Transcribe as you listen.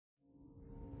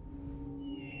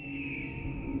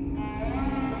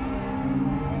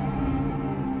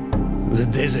The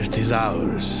desert is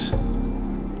ours.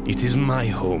 It is my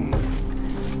home.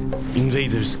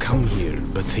 Invaders come here,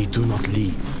 but they do not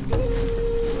leave.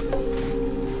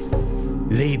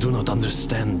 They do not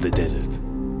understand the desert.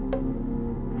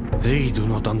 They do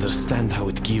not understand how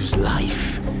it gives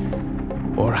life,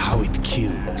 or how it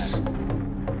kills.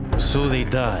 So they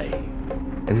die,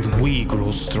 and we grow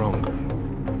stronger.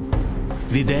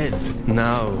 The dead,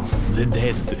 now, the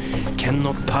dead,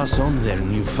 cannot pass on their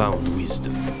newfound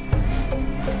wisdom.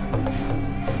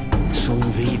 So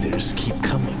invaders keep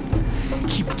coming,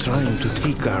 keep trying to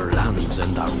take our lands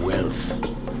and our wealth.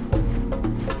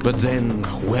 But then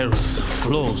wealth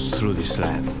flows through this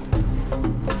land.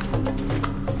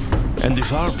 And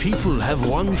if our people have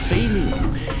one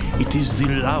failing, it is the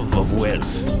love of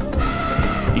wealth.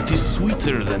 It is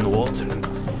sweeter than water.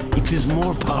 It is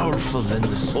more powerful than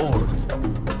the sword.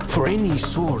 For any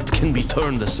sword can be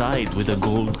turned aside with a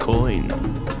gold coin.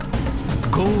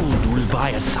 Gold will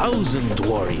buy 1,000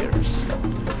 warriors.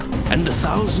 And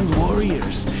 1,000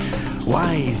 warriors,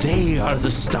 why, they are the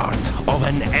start of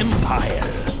an empire.